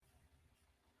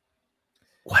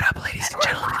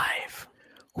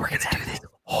we're going to do this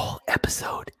whole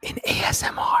episode in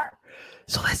ASMR.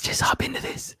 So let's just hop into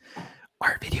this.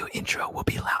 Our video intro will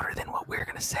be louder than what we're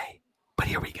going to say. But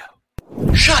here we go.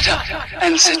 Shut up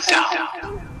and sit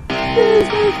down.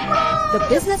 The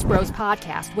Business Bros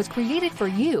Podcast was created for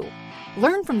you.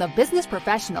 Learn from the business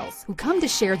professionals who come to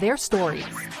share their stories.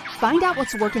 Find out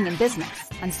what's working in business,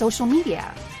 on social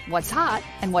media, what's hot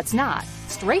and what's not,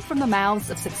 straight from the mouths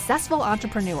of successful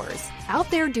entrepreneurs out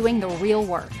there doing the real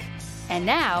work. And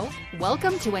now,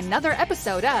 welcome to another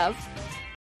episode of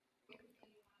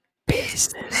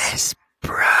Business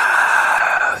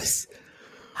Bros.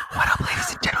 What up,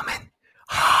 ladies and gentlemen?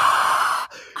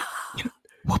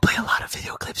 We'll play a lot of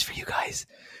video clips for you guys,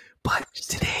 but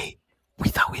today we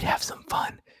thought we'd have some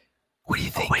fun. What do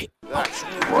you think?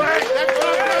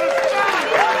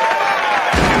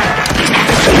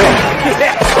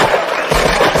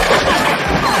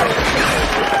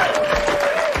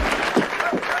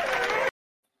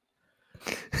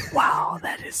 Wow,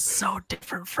 that is so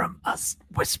different from us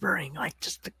whispering, like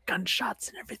just the gunshots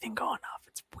and everything going off.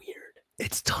 It's weird.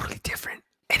 It's totally different.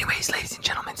 Anyways, ladies and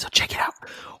gentlemen, so check it out. The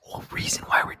whole reason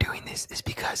why we're doing this is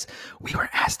because we were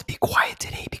asked to be quiet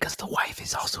today because the wife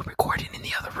is also recording in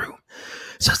the other room.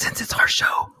 So since it's our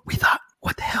show, we thought,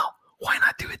 what the hell? Why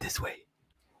not do it this way?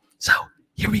 So,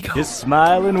 here we go. Just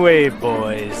smile and wave,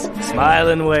 boys. Smile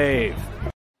and wave.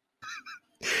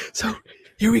 So,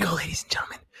 here we go, ladies and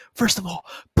gentlemen. First of all,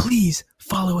 please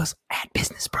follow us at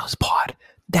Business Bros Pod.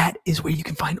 That is where you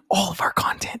can find all of our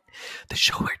content. The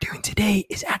show we're doing today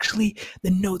is actually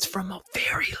the notes from a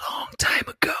very long time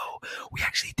ago. We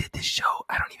actually did this show,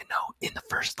 I don't even know, in the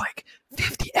first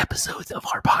 50 episodes of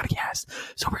our podcast.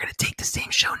 So we're going to take the same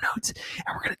show notes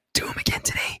and we're going to do them again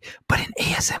today, but in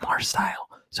ASMR style.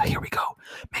 So here we go.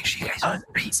 Make sure you guys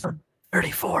read.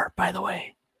 34, by the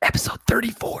way. Episode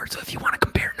 34. So if you want to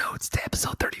compare notes to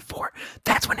episode 34,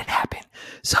 that's when it happened.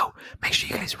 So make sure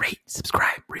you guys rate,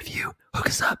 subscribe, review, hook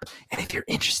us up. And if you're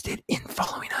interested in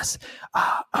following us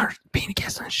or being a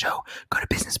guest on the show, go to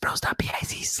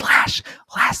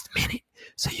businessbros.biz/last minute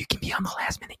so you can be on the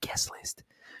last minute guest list.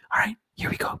 All right,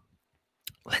 here we go.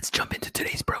 Let's jump into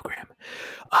today's program.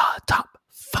 Top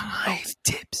 5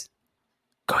 tips.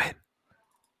 Go ahead.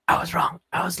 I was wrong.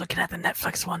 I was looking at the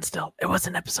Netflix one still. It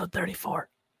wasn't episode 34.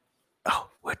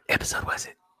 Oh, what episode was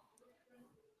it?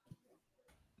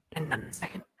 In a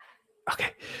second.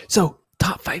 Okay, so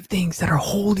top 5 things that are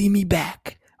holding me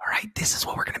back. All right, this is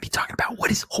what we're going to be talking about.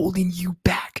 What is holding you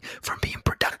back from being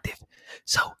productive?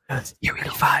 So here we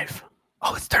go. 35.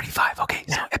 Oh, it's 35. Okay,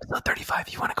 so Yeah. episode 35.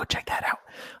 You want to go check that out?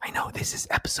 I know this is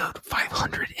episode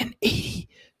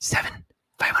 587.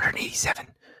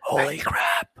 587. Holy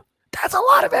crap. That's a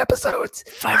lot of episodes.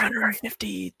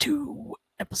 552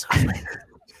 episodes later.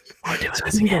 We're doing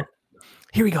this again.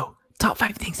 Here we go. Top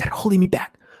 5 things that are holding me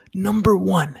back. Number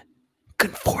 1,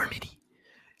 conformity.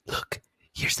 Look,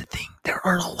 here's the thing. There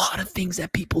are a lot of things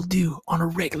that people do on a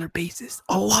regular basis.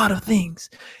 A lot of things.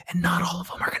 And not all of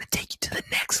them are going to take you to the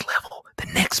next level, the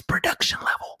next production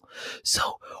level.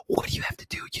 So what do you have to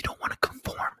do? You don't want to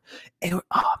conform. And,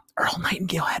 Earl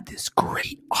Nightingale had this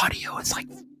great audio. It's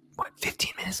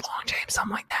 15 minutes long, James,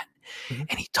 something like that. Mm-hmm.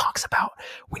 And he talks about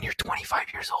when you're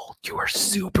 25 years old, you are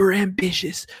super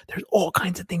ambitious. There's all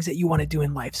kinds of things that you want to do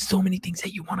in life. So many things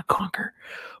that you want to conquer.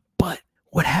 But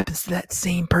what happens to that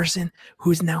same person who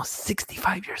is now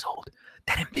 65 years old?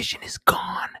 That ambition is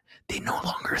gone. They no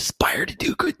longer aspire to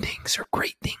do good things or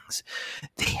great things.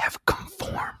 They have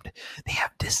conformed. They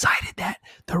have decided that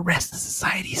the rest of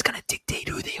society is going to dictate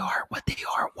who they are, what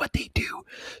they do.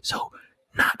 So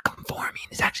not conforming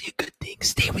is actually a good thing.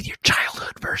 Stay with your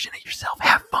childhood version of yourself.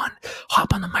 Have fun.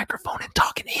 Hop on the microphone and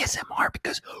talk in ASMR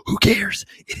because who cares?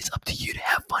 It is up to you to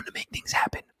have fun to make things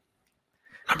happen.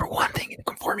 Number 1 thing in the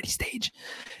conformity stage,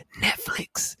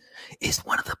 Netflix is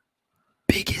one of the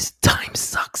biggest time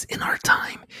sucks in our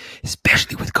time,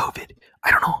 especially with COVID.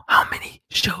 I don't know how many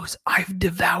shows I've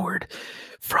devoured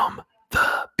from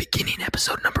the beginning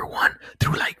episode number 1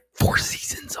 through 4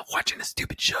 seasons of watching a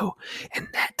stupid show, and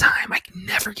that time I can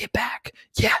never get back.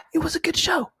 Yeah, it was a good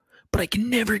show, but I can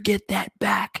never get that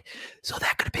back. So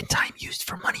that could have been time used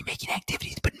for money-making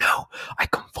activities, but no, I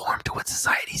conformed to what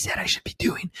society said I should be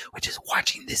doing, which is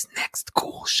watching this next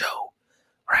cool show,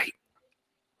 right?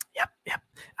 Yep.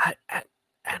 I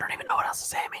don't even know what else to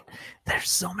say. I mean, there's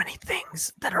so many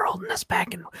things that are holding us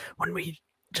back, and when we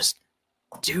just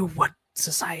do what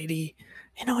society,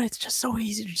 it's just so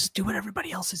easy to just do what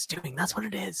everybody else is doing. That's what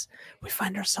it is. We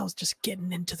find ourselves just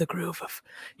getting into the groove of,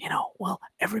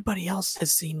 everybody else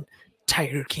has seen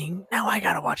Tiger King. Now I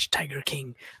gotta watch Tiger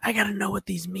King. I gotta know what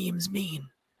these memes mean,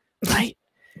 right?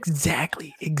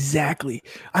 Exactly.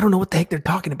 I don't know what the heck they're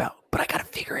talking about, but I gotta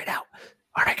figure it out.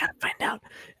 All right, I gotta find out.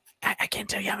 I can't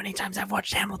tell you how many times I've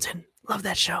watched Hamilton. Love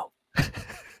that show.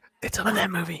 Love that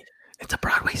movie. It's a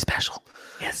Broadway special.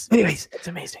 Yes. Anyways, It's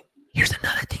amazing. here's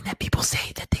another thing that people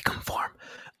say that they conform.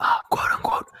 Quote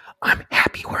unquote, I'm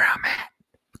happy where I'm at.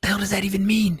 What the hell does that even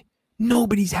mean?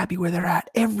 Nobody's happy where they're at.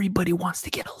 Everybody wants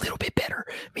to get a little bit better.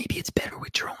 Maybe it's better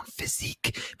with your own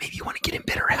physique. Maybe you want to get in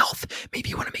better health. Maybe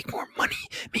you want to make more money.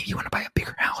 Maybe you want to buy a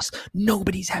bigger house.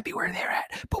 Nobody's happy where they're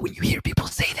at. But when you hear people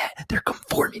say that, they're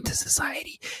conforming to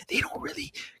society. They don't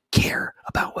really care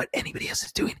about what anybody else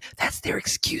is doing. That's their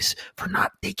excuse for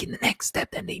not taking the next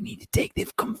step that they need to take.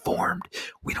 They've conformed.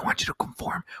 We don't want you to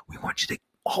conform. We want you to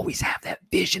always have that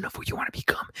vision of who you want to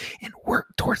become and work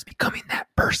towards becoming that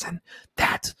person.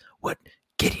 That's what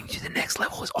getting to the next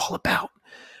level is all about.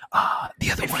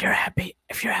 The other If one, you're happy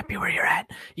where you're at,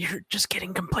 you're just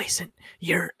getting complacent.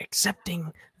 You're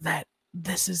accepting that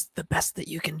this is the best that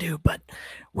you can do. But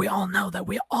we all know that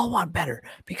we all want better,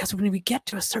 because when we get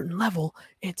to a certain level,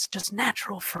 it's just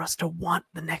natural for us to want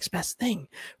the next best thing.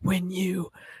 When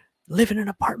you live in an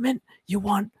apartment, you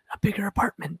want a bigger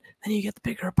apartment. Then you get the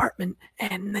bigger apartment,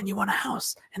 and then you want a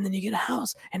house, and then you get a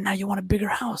house, and now you want a bigger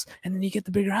house, and then you get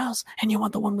the bigger house, and you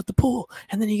want the one with the pool,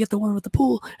 and then you get the one with the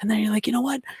pool, and then you're like, you know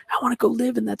what? I want to go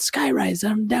live in that skyrise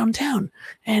downtown.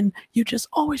 And you just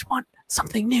always want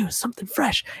something new, something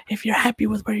fresh. If you're happy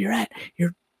with where you're at,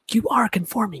 you are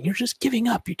conforming. You're just giving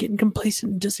up. You're getting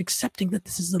complacent and just accepting that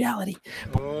this is the reality.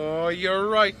 Oh, you're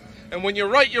right. And when you're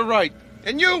right, you're right.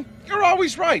 And you're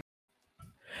always right.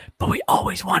 But we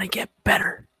always want to get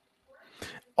better.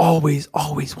 always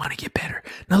want to get better.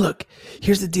 Now look,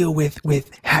 here's the deal with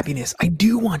happiness. I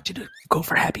do want you to go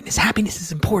for happiness. Happiness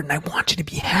is important. I want you to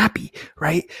be happy,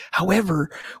 right? However,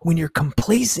 when you're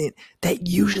complacent, that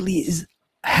usually is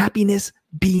happiness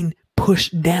being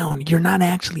pushed down. You're not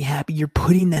actually happy. You're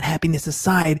putting that happiness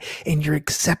aside, and you're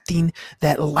accepting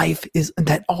that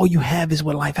that all you have is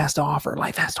what life has to offer.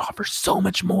 Life has to offer so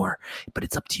much more, but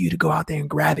it's up to you to go out there and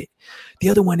grab it. The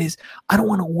other one is, I don't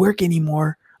want to work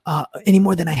anymore any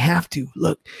more than I have to.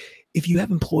 Look, if you have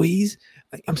employees,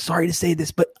 I'm sorry to say this,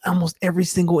 but almost every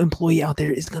single employee out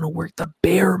there is going to work the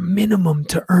bare minimum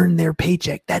to earn their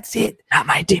paycheck. That's it. Not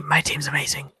my team. My team's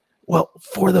amazing. Well,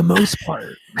 for the most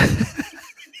part.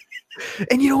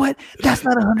 And you know what? That's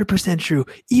not 100% true.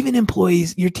 Even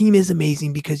employees, your team is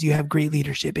amazing because you have great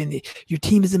leadership, and your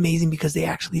team is amazing because they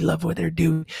actually love what they're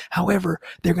doing. However,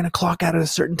 they're going to clock out at a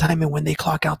certain time, and when they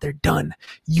clock out, they're done.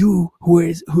 You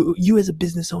as a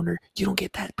business owner, you don't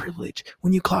get that privilege.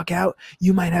 When you clock out,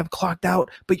 you might have clocked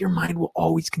out, but your mind will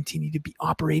always continue to be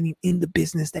operating in the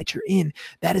business that you're in.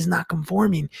 That is not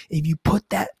conforming. If you put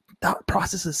that thought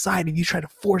process aside and you try to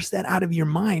force that out of your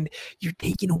mind, you're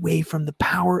taking away from the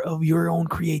power of your own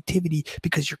creativity,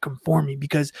 because you're conforming,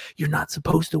 because you're not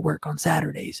supposed to work on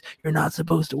Saturdays. You're not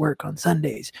supposed to work on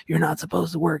Sundays. You're not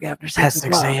supposed to work after 6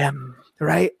 a.m.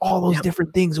 Right? All those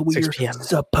different things are what 6 you're p.m.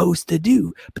 supposed to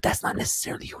do, but that's not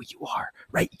necessarily who you are,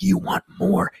 right? You want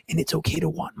more, and it's okay to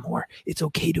want more. It's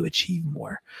okay to achieve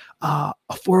more. A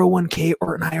 401k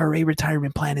or an IRA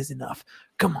retirement plan is enough.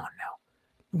 Come on now.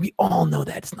 We all know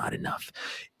that it's not enough.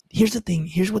 Here's the thing.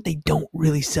 Here's what they don't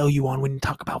really sell you on when you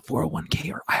talk about 401k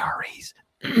or IRAs.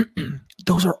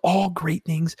 Those are all great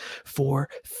things for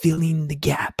filling the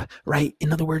gap, right?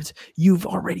 In other words, you've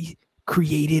already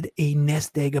created a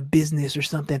nest egg, a business or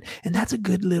something, and that's a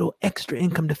good little extra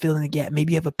income to fill in the gap.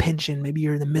 Maybe you have a pension, maybe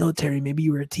you're in the military, maybe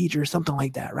you were a teacher or something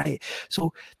like that, right?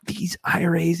 So these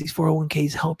IRAs, these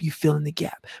 401ks help you fill in the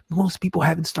gap. Most people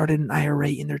haven't started an IRA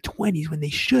in their 20s when they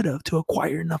should have, to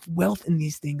acquire enough wealth in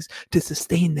these things to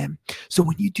sustain them. So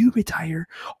when you do retire,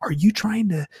 are you trying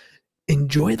to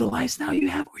enjoy the lifestyle you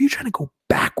have, or are you trying to go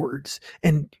backwards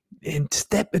and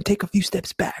take a few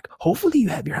steps back? Hopefully you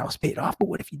have your house paid off, but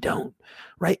what if you don't,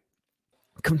 right?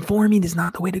 Conforming is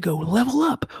not the way to go. Level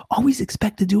up. Always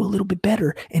expect to do a little bit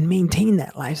better and maintain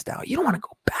that lifestyle. You don't want to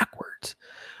go backwards.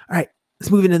 All right,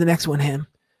 let's move into the next one, Ham.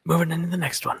 Moving into the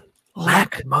next one.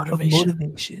 Lack of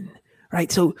motivation.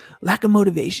 Right? So lack of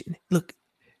motivation. Look,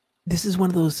 this is one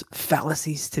of those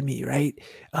fallacies to me, right?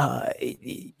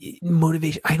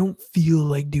 Motivation. I don't feel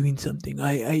like doing something.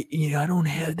 I don't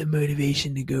have the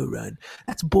motivation to go run.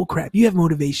 That's bullcrap. You have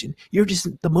motivation.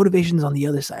 The motivation's on the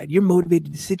other side. You're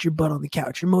motivated to sit your butt on the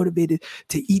couch. You're motivated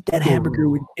to eat that hamburger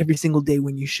every single day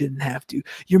when you shouldn't have to.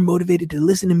 You're motivated to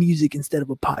listen to music instead of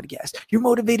a podcast. You're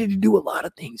motivated to do a lot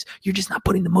of things. You're just not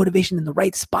putting the motivation in the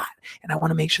right spot. And I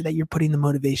want to make sure that you're putting the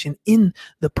motivation in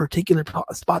the particular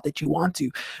spot that you want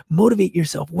to. motivate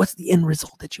yourself. What's the end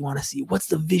result that you want to see? What's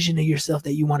the vision of yourself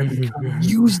that you want to become?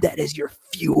 Use that as your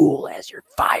fuel, as your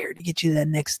fire to get you to that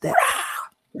next step.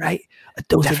 Right? A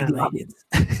dose of the audience.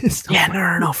 Yeah,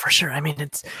 no, for sure. I mean,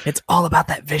 it's all about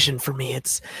that vision for me.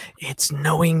 It's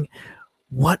knowing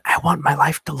what I want my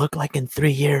life to look like in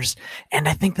 3 years. And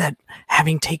I think that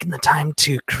having taken the time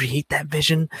to create that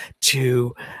vision,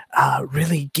 to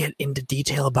really get into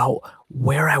detail about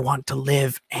where I want to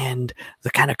live and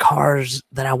the kind of cars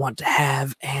that I want to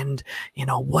have, and, you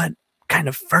know, what kind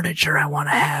of furniture I want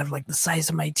to have, like the size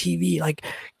of my TV, like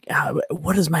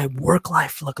what does my work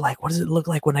life look like? What does it look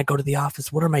like when I go to the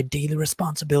office? What are my daily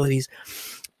responsibilities?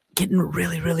 Getting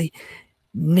really, really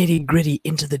nitty gritty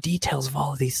into the details of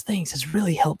all of these things has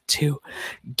really helped to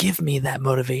give me that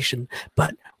motivation.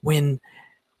 But when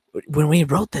we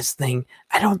wrote this thing,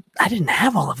 I didn't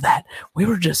have all of that. We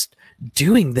were just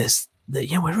doing this. We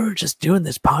were just doing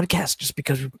this podcast just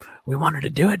because we wanted to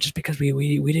do it, just because we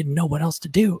didn't know what else to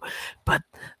do. But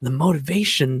the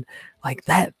motivation, like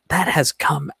that has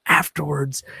come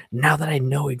afterwards. Now that I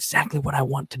know exactly what I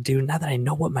want to do, now that I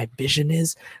know what my vision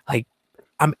is, like,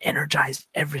 I'm energized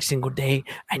every single day.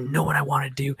 I know what I want to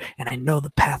do, and I know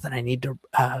the path that I need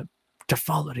to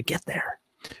follow to get there.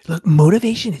 Look,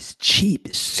 motivation is cheap.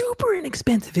 It's super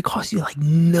inexpensive. It costs you like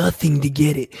nothing to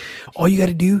get it. All you got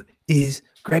to do is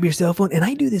grab your cell phone. And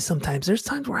I do this sometimes. There's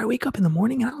times where I wake up in the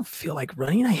morning and I don't feel like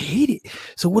running. I hate it.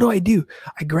 So what do?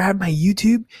 I grab my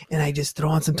YouTube and I just throw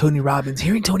on some Tony Robbins.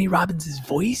 Hearing Tony Robbins'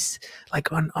 voice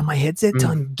like on my headset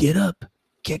telling me, get up,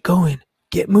 get going,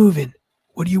 get moving.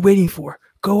 What are you waiting for?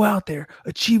 Go out there,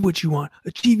 achieve what you want,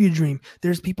 achieve your dream.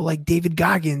 There's people like David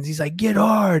Goggins. He's like, get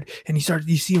hard. And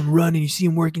you see him running, you see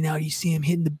him working out, you see him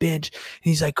hitting the bench. And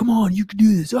he's like, come on, you can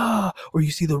do this. Or you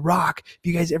see The Rock. If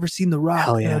you guys ever seen The Rock,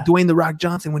 Dwayne The Rock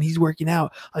Johnson, when he's working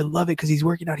out, I love it because he's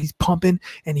working out, he's pumping,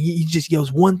 and he just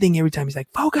yells one thing every time. He's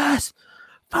like, focus.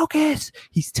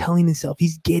 He's telling himself,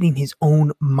 he's getting his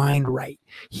own mind right.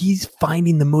 He's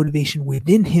finding the motivation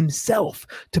within himself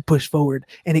to push forward,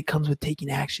 and it comes with taking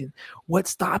action. What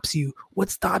stops you? What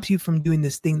stops you from doing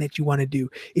this thing that you want to do?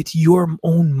 It's your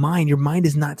own mind. Your mind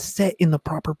is not set in the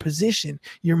proper position.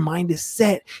 Your mind is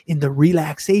set in the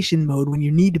relaxation mode when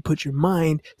you need to put your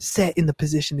mind set in the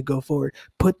position to go forward.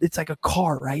 It's like a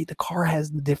car, right? The car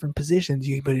has the different positions.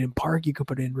 You can put it in park, you can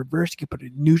put it in reverse, you can put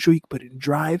it in neutral, you can put it in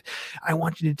drive. I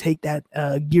want you to take that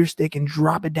gear stick and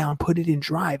drop it down, put it in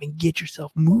drive, and get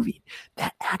yourself moving.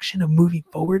 That action of moving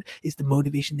forward is the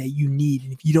motivation that you need.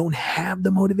 And if you don't have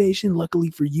the motivation, luckily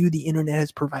for you, the internet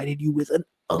has provided you with an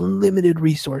unlimited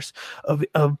resource of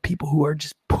people who are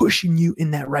just pushing you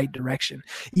in that right direction.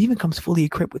 It even comes fully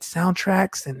equipped with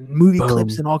soundtracks and movie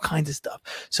clips and all kinds of stuff.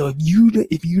 So if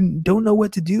you don't know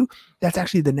what to do, that's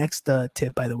actually the next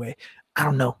tip, by the way. I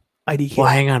don't know. IDK. Well,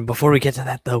 hang on. Before we get to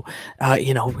that, though,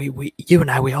 you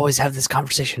and I, we always have this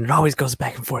conversation. It always goes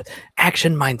back and forth.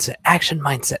 Action mindset, action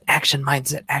mindset, action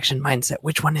mindset, action mindset.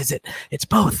 Which one is it? It's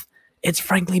both. It's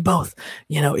frankly both.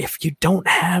 If you don't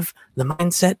have the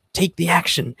mindset, take the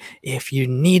action. If you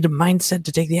need a mindset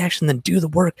to take the action, then do the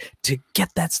work to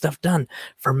get that stuff done.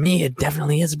 For me, it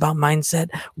definitely is about mindset.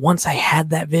 Once I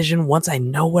had that vision, once I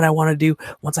know what I want to do,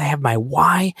 once I have my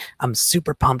why, I'm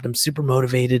super pumped. I'm super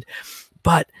motivated.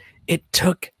 But it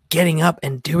took getting up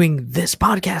and doing this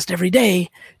podcast every day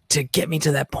to get me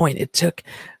to that point. It took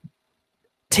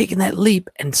taking that leap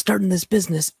and starting this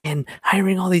business and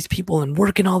hiring all these people and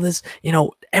working all this,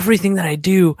 everything that I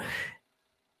do.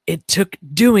 It took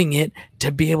doing it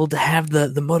to be able to have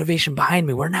the motivation behind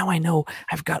me, where now I know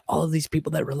I've got all of these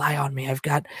people that rely on me. I've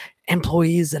got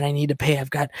employees that I need to pay.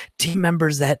 I've got team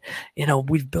members that,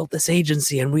 we've built this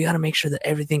agency, and we got to make sure that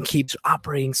everything keeps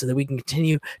operating so that we can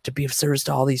continue to be of service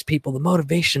to all these people. The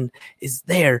motivation is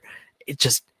there. It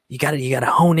just, you got to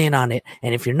hone in on it.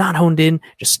 And if you're not honed in,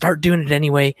 just start doing it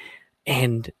anyway,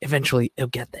 and eventually it'll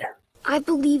get there. I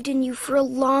believed in you for a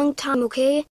long time,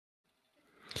 okay?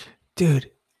 Dude.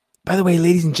 By the way,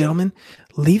 ladies and gentlemen,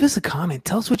 leave us a comment.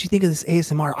 Tell us what you think of this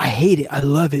ASMR. I hate it. I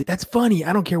love it. That's funny.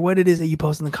 I don't care what it is that you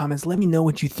post in the comments. Let me know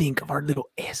what you think of our little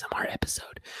ASMR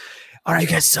episode. All right. You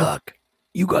guys suck.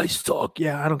 You guys suck.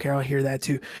 Yeah, I don't care. I'll hear that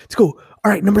too. It's cool.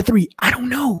 All right. Number 3. I don't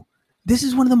know. This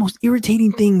is one of the most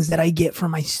irritating things that I get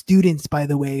from my students, by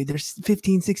the way. They're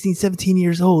 15, 16, 17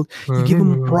 years old. You give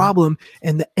them a problem,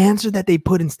 and the answer that they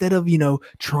put, instead of,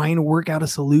 trying to work out a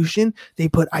solution, they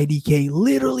put IDK,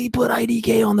 literally put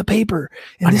IDK on the paper.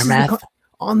 And on your math?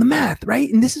 on the math, right?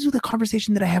 And this is the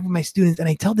conversation that I have with my students, and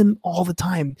I tell them all the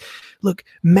time, look,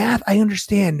 math, I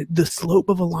understand the slope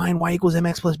of a line, y equals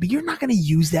mx plus b. You're not going to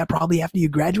use that probably after you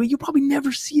graduate. You'll probably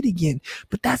never see it again.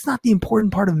 But that's not the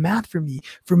important part of math for me.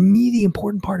 For me, the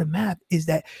important part of math is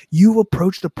that you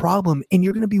approach the problem, and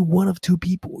you're going to be one of two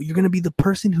people. You're going to be the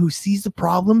person who sees the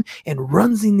problem and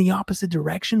runs in the opposite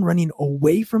direction, running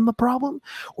away from the problem,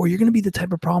 or you're going to be the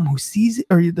type of problem who sees it,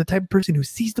 or you're the type of person who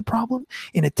sees the problem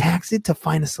and attacks it to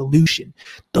find a solution.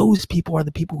 Those people are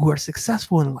the people who are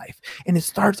successful in life. And it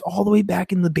starts all the way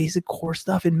back in the basic core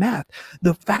stuff in math.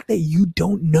 The fact that you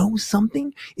don't know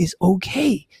something is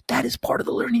okay. That is part of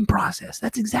the learning process.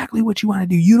 That's exactly what you want to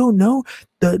do. You don't know,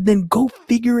 then go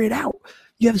figure it out.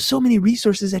 You have so many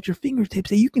resources at your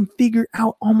fingertips that you can figure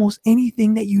out almost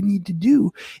anything that you need to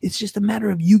do. It's just a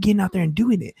matter of you getting out there and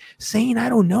doing it. Saying, I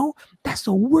don't know, that's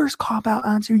the worst cop-out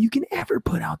answer you can ever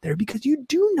put out there, because you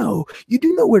do know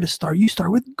where to start. You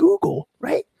start with Google,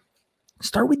 right?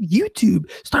 Start with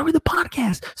YouTube, start with a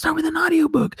podcast, start with an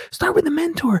audiobook, start with a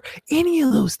mentor. Any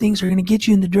of those things are going to get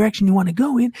you in the direction you want to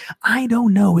go in. I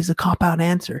don't know is a cop-out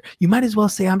answer. You might as well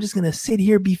say, I'm just going to sit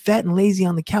here, be fat and lazy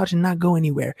on the couch and not go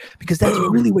anywhere, because that's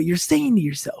really what you're saying to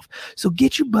yourself. So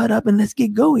get your butt up and let's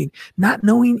get going. Not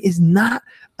knowing is not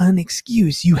an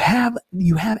excuse. You have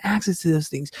access to those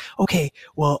things. Okay,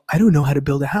 well, I don't know how to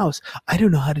build a house. I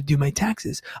don't know how to do my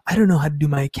taxes. I don't know how to do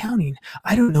my accounting.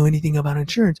 I don't know anything about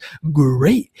insurance.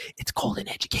 Great. It's called an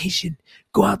education.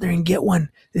 Go out there and get one.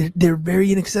 They're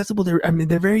very inaccessible. They're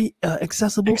very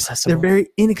accessible. They're very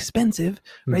inexpensive,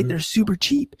 right? They're super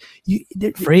cheap.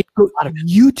 Free.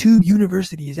 YouTube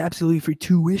University is absolutely free,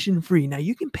 tuition free. Now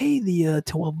you can pay the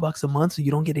 $12 a month so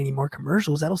you don't get any more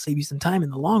commercials. That'll save you some time in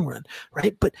the long run,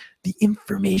 right? But the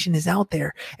information is out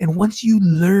there. And once you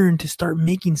learn to start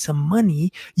making some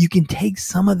money, you can take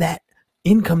some of that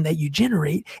income that you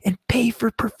generate and pay for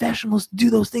professionals to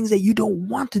do those things that you don't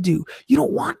want to do. You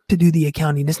don't want to do the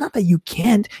accounting. It's not that you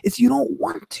can't, it's you don't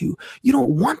want to. You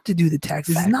don't want to do the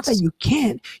taxes. Facts. It's not that you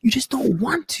can't, you just don't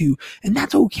want to. And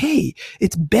that's okay.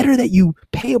 It's better that you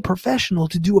pay a professional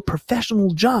to do a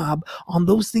professional job on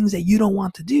those things that you don't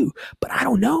want to do. But I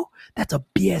don't know. That's a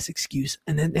BS excuse.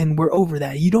 And we're over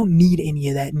that. You don't need any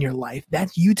of that in your life.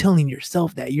 That's you telling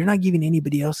yourself that. You're not giving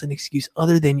anybody else an excuse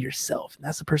other than yourself. And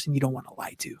that's the person you don't want to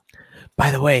lie to.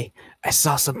 By the way, I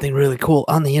saw something really cool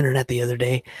on the internet the other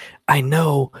day. I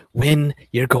know when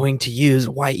you're going to use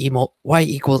y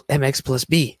equals mx plus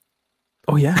b.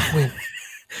 Oh yeah?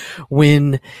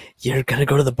 When you're going to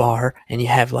go to the bar and you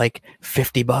have like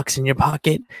 $50 in your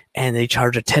pocket and they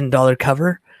charge a $10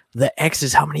 cover, the X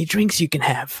is how many drinks you can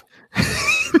have.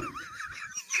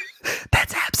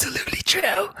 That's absolutely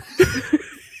true.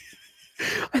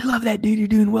 I love that, dude. You're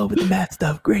doing well with the math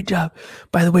stuff. Great job.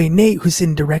 By the way, Nate, who's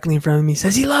sitting directly in front of me,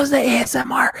 says he loves the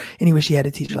ASMR and he wish he had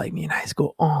a teacher like me in high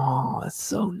school. Oh, that's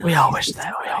so nice. We all wish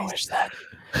that. We all wish that.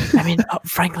 I mean,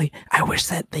 frankly, I wish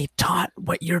that they taught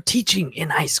what you're teaching in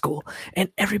high school.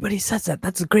 And everybody says that.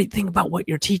 That's the great thing about what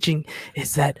you're teaching,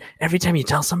 is that every time you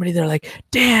tell somebody, they're like,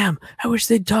 damn, I wish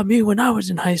they'd taught me when I was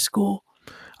in high school.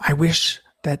 I wish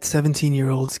that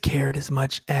 17-year-olds cared as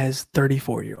much as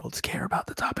 34-year-olds care about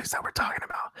the topics that we're talking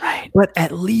about. Right. But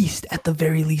at the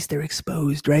very least, they're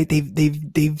exposed, right?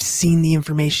 They've seen the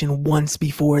information once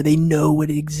before. They know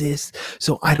it exists.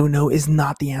 So I don't know is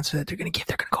not the answer that they're going to give.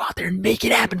 They're going to go out there and make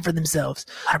it happen for themselves.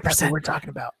 100%. That's what we're talking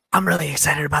about. I'm really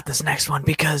excited about this next one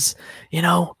because, you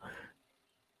know,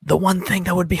 the one thing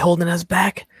that would be holding us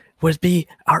back would be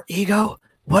our ego,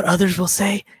 what others will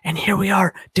say, and here we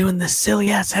are doing this silly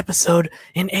ass episode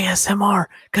in ASMR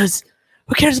because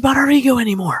who cares about our ego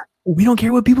anymore? We don't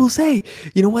care what people say.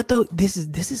 You know what though? This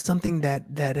is something that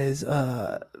has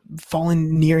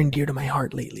fallen near and dear to my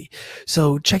heart lately.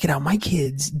 So check it out. My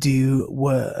kids do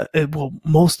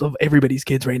most of everybody's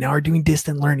kids right now are doing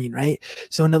distant learning, right?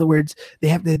 So in other words, they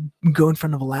have to go in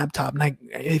front of a laptop. And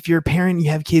if you're a parent,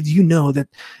 you have kids, you know that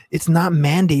it's not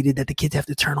mandated that the kids have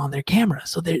to turn on their camera.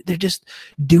 So they're just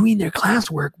doing their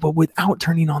classwork, but without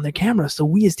turning on their camera. So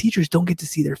we as teachers don't get to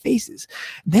see their faces.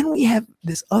 Then we have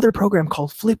this other program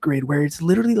called Flipgrid, where it's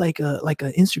literally like an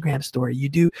Instagram story.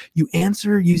 You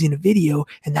answer using a video,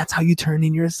 and that's how you turn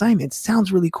in your assignments.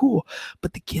 Sounds really cool,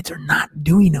 but the kids are not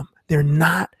doing them.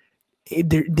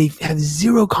 They have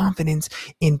zero confidence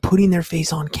in putting their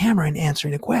face on camera and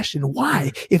answering a question.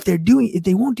 Why? If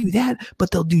they won't do that,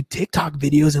 but they'll do TikTok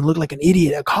videos and look like an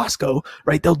idiot at Costco,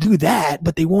 right? They'll do that,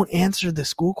 but they won't answer the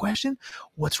school question.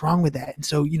 What's wrong with that? And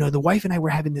so, the wife and I were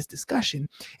having this discussion,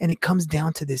 and it comes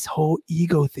down to this whole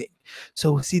ego thing.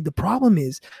 So see, the problem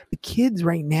is the kids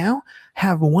right now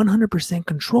have 100%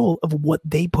 control of what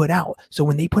they put out. So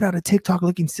when they put out a TikTok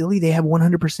looking silly, they have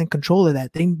 100% control of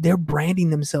that. They're branding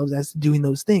themselves as doing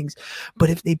those things. But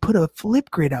if they put a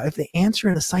Flipgrid out, if they answer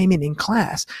an assignment in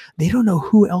class, they don't know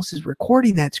who else is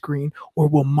recording that screen or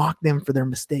will mock them for their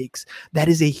mistakes. That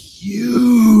is a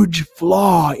huge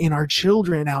flaw in our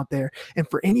children out there. And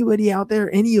for anybody out there,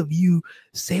 any of you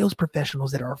sales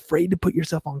professionals that are afraid to put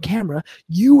yourself on camera,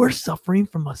 you are suffering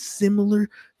from a similar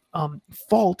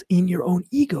fault in your own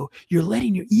ego. You're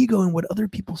letting your ego and what other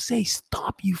people say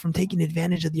stop you from taking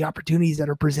advantage of the opportunities that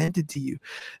are presented to you.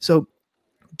 So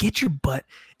get your butt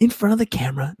in front of the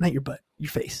camera, not your butt,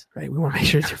 your face, right? We want to make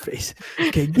sure it's your face.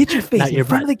 Okay, get your face in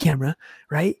front of the camera,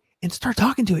 right? And start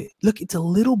talking to it. Look, it's a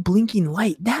little blinking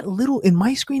light. That little, in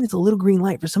my screen, it's a little green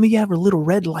light. For some of you have a little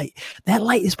red light. That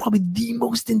light is probably the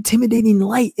most intimidating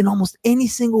light in almost any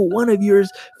single one of your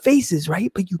faces,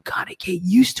 right? But you gotta get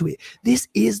used to it. This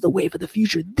is the wave of the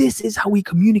future. This is how we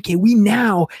communicate. We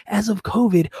now, as of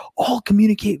COVID, all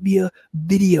communicate via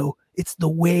video. It's the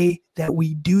way that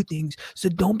we do things. So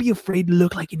don't be afraid to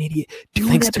look like an idiot. Do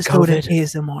an episode of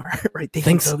ASMR, right?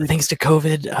 Thanks to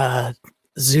COVID,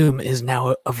 Zoom is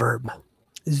now a verb.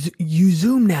 You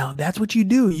Zoom now. That's what you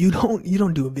do. You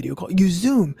don't do a video call. You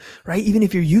Zoom, right? Even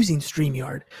if you're using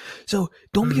StreamYard. So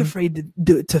don't be afraid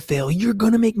to fail. You're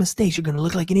going to make mistakes. You're going to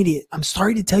look like an idiot. I'm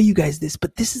sorry to tell you guys this,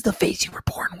 but this is the face you were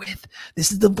born with.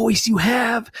 This is the voice you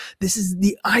have. This is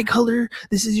the eye color.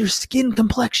 This is your skin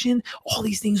complexion. All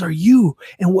these things are you.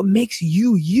 And what makes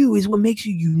you you is what makes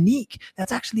you unique.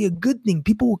 That's actually a good thing.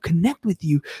 People will connect with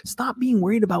you. Stop being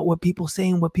worried about what people say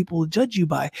and what people will judge you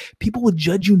by. People will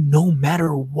judge you no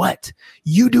matter what.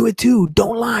 You do it too.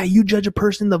 Don't lie. You judge a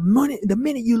person the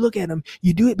minute you look at them.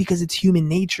 You do it because it's human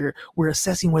nature. We're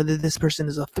assessing whether this person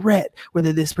is a threat,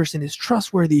 whether this person is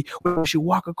trustworthy, whether we should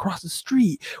walk across the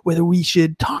street, whether we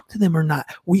should talk to them or not.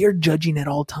 We are judging at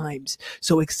all times.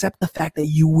 So accept the fact that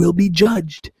you will be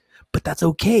judged, but that's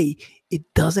okay. It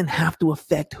doesn't have to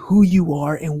affect who you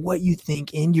are and what you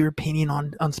think and your opinion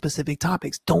on specific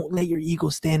topics. Don't let your ego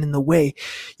stand in the way.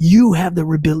 You have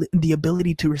the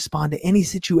ability to respond to any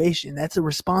situation. That's a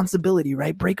responsibility,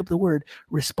 right? Break up the word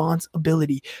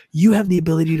responsibility. You have the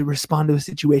ability to respond to a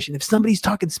situation. If somebody's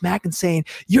talking smack and saying,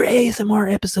 your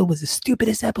ASMR episode was the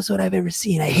stupidest episode I've ever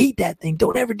seen, I hate that thing,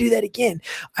 don't ever do that again,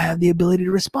 I have the ability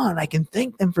to respond. I can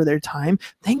thank them for their time,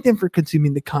 thank them for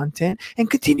consuming the content, and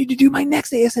continue to do my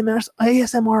next ASMR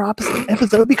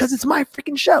episode because it's my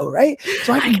freaking show, right?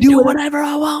 So I can do whatever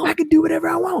I want. I can do whatever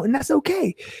I want, and that's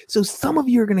okay. So some of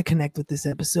you are going to connect with this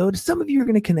episode, some of you are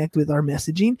going to connect with our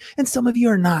messaging, and some of you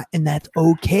are not, and that's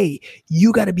okay.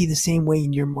 You got to be the same way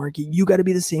in your market. You got to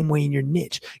be the same way in your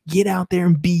niche. Get out there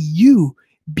and be you.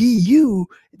 Be you.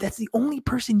 That's the only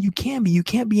person you can be. You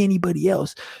can't be anybody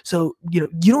else. So, you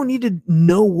don't need to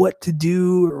know what to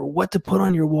do or what to put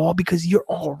on your wall because you're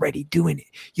already doing it.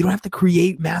 You don't have to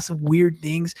create massive weird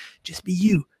things. Just be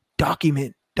you.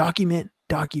 Document. This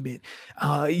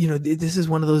is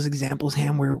one of those examples,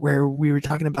 Ham, where we were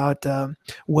talking about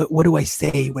what do I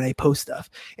say when I post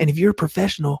stuff? And if you're a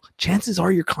professional, chances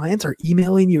are your clients are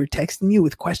emailing you or texting you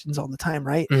with questions all the time,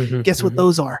 right? Guess what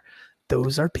those are?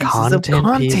 Those are pieces of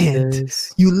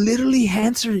content. You literally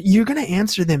you're going to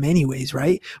answer them anyways,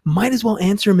 right? Might as well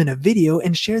answer them in a video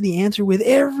and share the answer with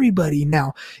everybody.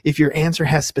 Now, if your answer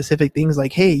has specific things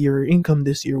like, hey, your income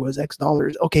this year was X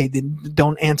dollars, okay, then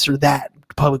don't answer that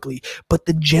publicly. But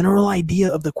the general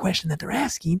idea of the question that they're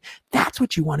asking, that's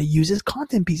what you want to use as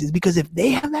content pieces, because if they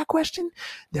have that question,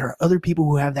 there are other people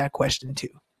who have that question too.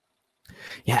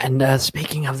 Yeah, and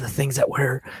speaking of the things that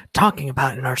we're talking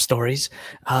about in our stories,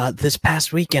 this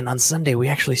past weekend on Sunday, we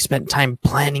actually spent time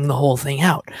planning the whole thing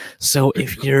out. So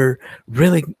if you're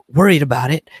really worried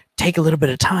about it, take a little bit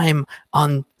of time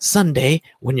on Sunday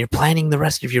when you're planning the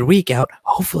rest of your week out.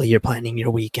 Hopefully you're planning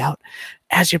your week out.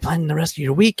 As you're planning the rest of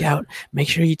your week out, make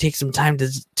sure you take some time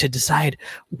to decide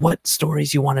what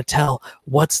stories you want to tell.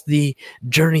 What's the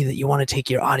journey that you want to take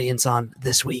your audience on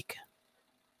this week?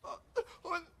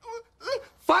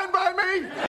 Fine by me.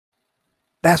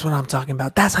 That's what I'm talking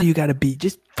about. That's how you got to be.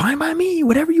 Just fine by me.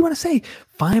 Whatever you want to say,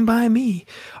 fine by me.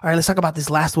 All right, let's talk about this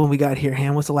last one we got here,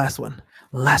 Han. What's the last one?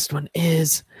 Last one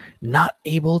is not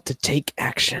able to take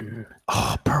action.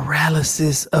 Oh,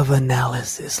 paralysis of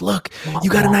analysis. Look, you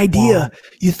got an idea.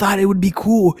 You thought it would be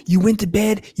cool. You went to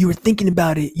bed. You were thinking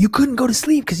about it. You couldn't go to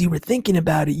sleep because you were thinking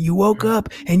about it. You woke up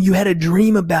and you had a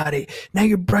dream about it. Now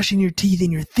you're brushing your teeth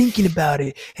and you're thinking about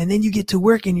it. And then you get to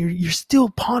work and you're still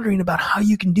pondering about how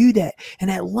you can do that.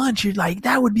 And at lunch, you're like,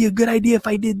 that would be a good idea if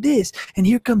I did this. And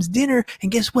here comes dinner.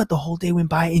 And guess what? The whole day went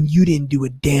by and you didn't do a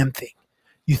damn thing.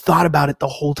 You thought about it the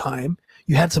whole time.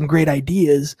 You had some great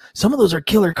ideas. Some of those are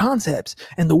killer concepts.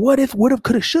 And the what if, would have,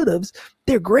 could have, should have's,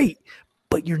 they're great.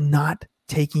 But you're not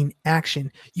taking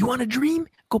action. You want a dream?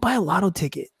 Go buy a lotto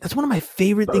ticket. That's one of my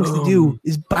favorite things to do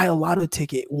is buy a lotto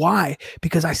ticket. Why?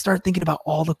 Because I start thinking about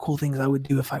all the cool things I would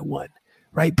do if I won.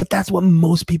 Right. But that's what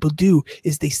most people do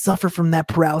is they suffer from that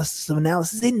paralysis of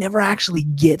analysis. They never actually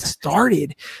get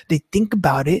started. They think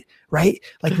about it. Right.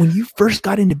 Like when you first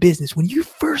got into business, when you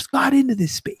first got into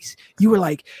this space, you were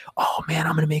like, oh man,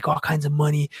 I'm going to make all kinds of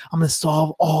money. I'm going to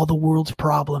solve all the world's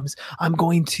problems. I'm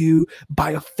going to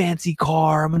buy a fancy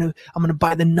car. I'm going to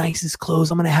buy the nicest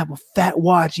clothes. I'm going to have a fat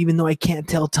watch, even though I can't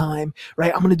tell time.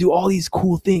 Right. I'm going to do all these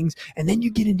cool things. And then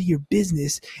you get into your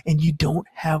business and you don't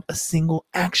have a single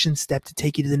action step to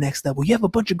take you to the next level. You have a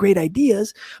bunch of great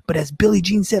ideas, but as Billy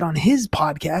Jean said on his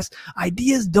podcast,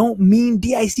 ideas don't mean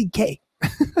DICK.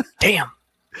 Damn.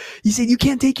 He said you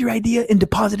can't take your idea and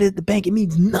deposit it at the bank. It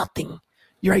means nothing.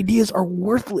 Your ideas are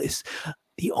worthless.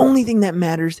 The only thing that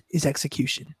matters is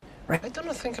execution, right? I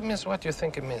don't think it means what you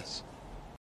think it means.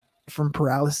 From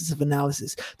paralysis of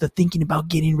analysis, the thinking about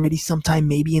getting ready sometime,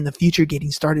 maybe in the future,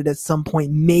 getting started at some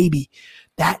point, maybe.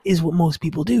 That is what most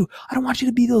people do. I don't want you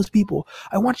to be those people.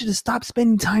 I want you to stop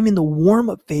spending time in the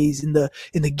warm-up phase, in the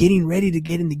getting ready to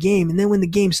get in the game. And then when the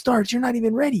game starts, you're not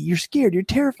even ready. You're scared. You're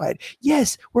terrified.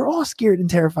 Yes, we're all scared and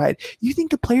terrified. You think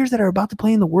the players that are about to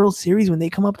play in the World Series, when they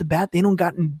come up to bat, they don't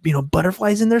got,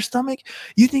 butterflies in their stomach?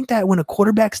 You think that when a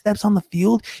quarterback steps on the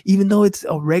field, even though it's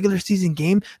a regular season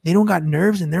game, they don't got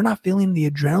nerves and they're not feeling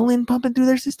the adrenaline pumping through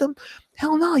their system?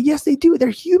 Hell no. Yes, they do. They're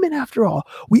human after all.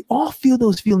 We all feel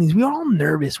those feelings. We're all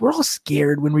nervous. We're all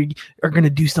scared when we are going to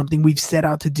do something we've set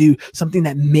out to do, something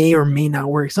that may or may not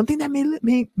work, something that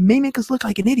may make us look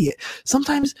like an idiot.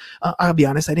 Sometimes, I'll be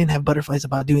honest, I didn't have butterflies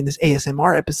about doing this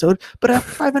ASMR episode, but after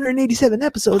 587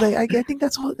 episodes, I think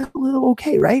that's a little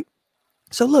okay, right?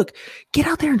 So look, get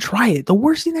out there and try it. The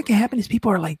worst thing that can happen is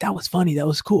people are like, that was funny. That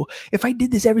was cool. If I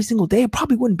did this every single day, it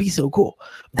probably wouldn't be so cool.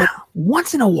 But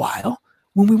once in a while,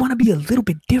 when we want to be a little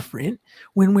bit different,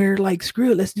 when we're like,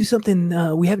 screw it, let's do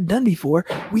something we haven't done before,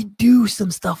 we do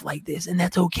some stuff like this, and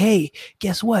that's okay.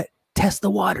 Guess what? Test the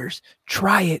waters,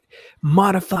 try it,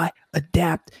 modify,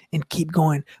 adapt, and keep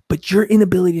going. But your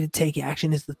inability to take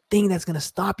action is the thing that's going to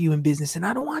stop you in business, and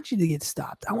I don't want you to get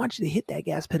stopped. I want you to hit that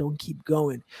gas pedal and keep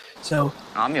going. So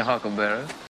I'm your huckleberry.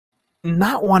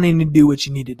 Not wanting to do what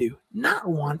you need to do. Not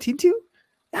wanting to?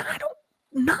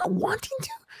 Not wanting to?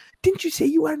 Didn't you say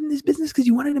you wanted in this business because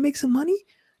you wanted to make some money?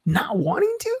 Not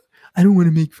wanting to? I don't want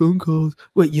to make phone calls.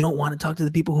 Wait, you don't want to talk to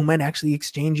the people who might actually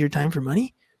exchange your time for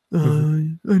money? I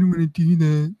don't want to do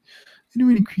that. I don't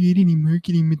want to create any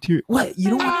marketing material. What?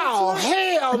 You don't want to?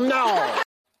 Oh, hell no.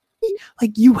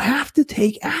 Like, you have to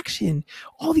take action.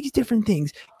 All these different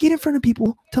things. Get in front of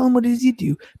people. Tell them what it is you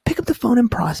do. Pick up the phone and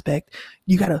prospect.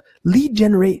 You got to lead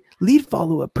generate, lead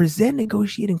follow up, present,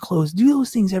 negotiate, and close. Do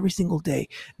those things every single day.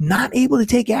 Not able to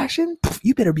take action?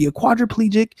 You better be a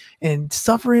quadriplegic and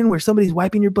suffering where somebody's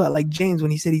wiping your butt, like James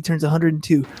when he said he turns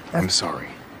 102. I'm sorry.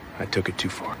 I took it too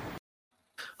far.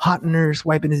 Hot nurse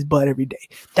wiping his butt every day.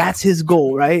 That's his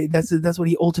goal, right? That's what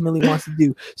he ultimately wants to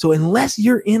do. So unless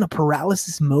you're in a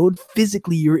paralysis mode,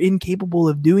 physically you're incapable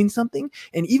of doing something.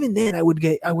 And even then I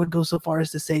would go so far as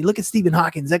to say, look at Stephen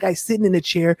Hawking. That guy's sitting in a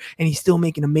chair and he's still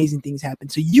making amazing things happen.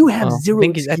 So you have zero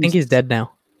excuses. I think he's dead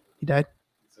now. He died?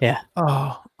 Yeah.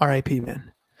 Oh, R.I.P.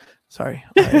 man. Sorry.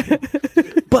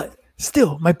 But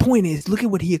still, my point is, look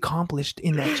at what he accomplished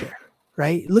in that chair,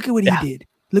 right? Look at what he did.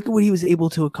 Look at what he was able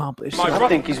to accomplish. I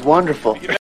think he's wonderful.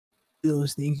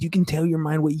 Those things. You can tell your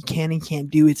mind what you can and can't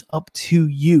do. It's up to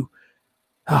you.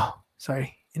 Oh,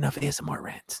 sorry. Enough ASMR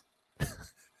rants.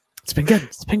 It's been good.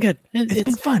 It's been good. It's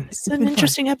been fun. It's an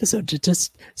interesting episode to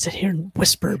just sit here and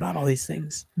whisper about all these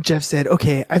things. Jeff said,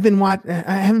 okay, I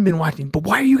haven't been watching, but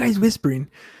why are you guys whispering?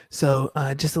 So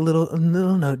just a little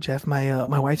note, Jeff. My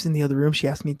wife's in the other room. She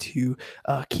asked me to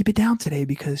keep it down today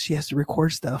because she has to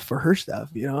record stuff for her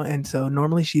stuff, and so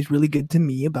normally she's really good to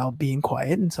me about being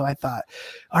quiet. And so I thought,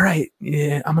 all right,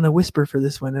 yeah, I'm going to whisper for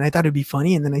this one. And I thought it'd be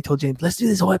funny. And then I told James, let's do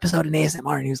this whole episode in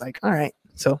ASMR. And he was like, all right.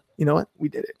 So you know what? We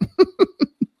did it.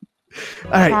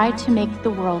 All right. Try to make the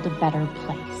world a better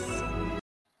place.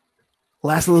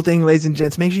 Last little thing, ladies and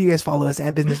gents, make sure you guys follow us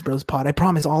at Business Bros Pod. I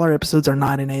promise all our episodes are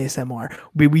not in ASMR.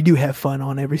 We do have fun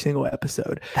on every single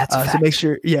episode. That's so make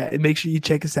sure you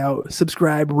check us out,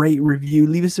 subscribe, rate, review,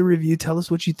 leave us a review. Tell us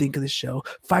what you think of the show.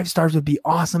 5 stars would be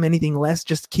awesome. Anything less,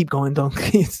 just keep going. Don't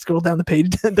scroll down the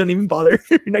page. Don't even bother.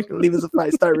 You're not going to leave us a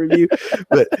 5-star review.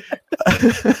 But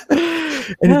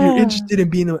and if you're interested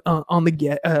in being on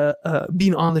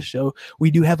the show, we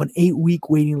do have an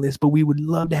 8-week waiting list, but we would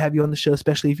love to have you on the show,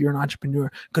 especially if you're an entrepreneur.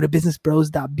 Go to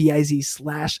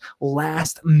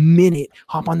businessbros.biz/last minute.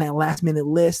 Hop on that last minute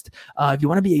list. If you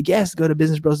want to be a guest, go to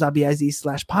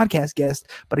businessbros.biz/podcast guest.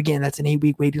 But again, that's an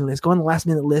 8-week waiting list. Go on the last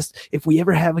minute list. If we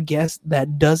ever have a guest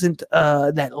that doesn't,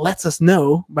 that lets us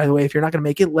know, by the way, if you're not going to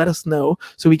make it, let us know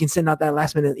so we can send out that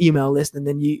last minute email list. And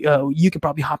then you can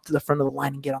probably hop to the front of the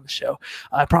line and get on the show.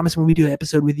 I promise when we do an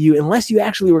episode with you, unless you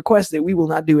actually request it, we will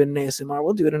not do it in ASMR.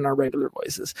 We'll do it in our regular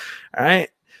voices. All right.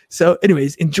 So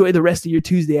anyways, enjoy the rest of your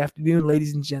Tuesday afternoon,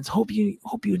 ladies and gents. Hope you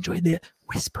enjoyed the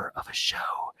whisper of a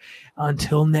show.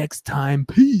 Until next time,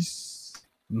 peace.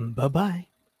 Bye-bye.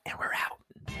 And we're out.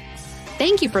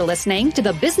 Thank you for listening to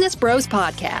the Business Bros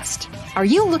Podcast. Are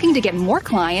you looking to get more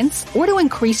clients or to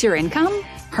increase your income?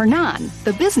 Hernan,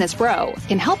 the business bro,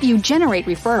 can help you generate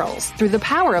referrals through the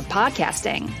power of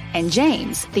podcasting. And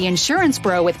James, the insurance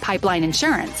bro with Pipeline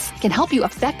Insurance, can help you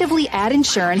effectively add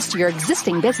insurance to your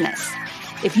existing business.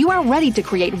 If you are ready to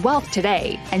create wealth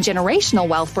today and generational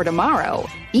wealth for tomorrow,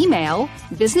 email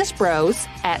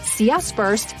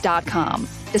businessbros@seeusfirst.com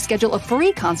to schedule a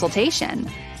free consultation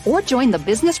or join the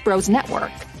Business Bros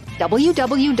Network,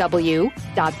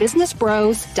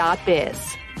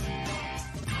 www.businessbros.biz.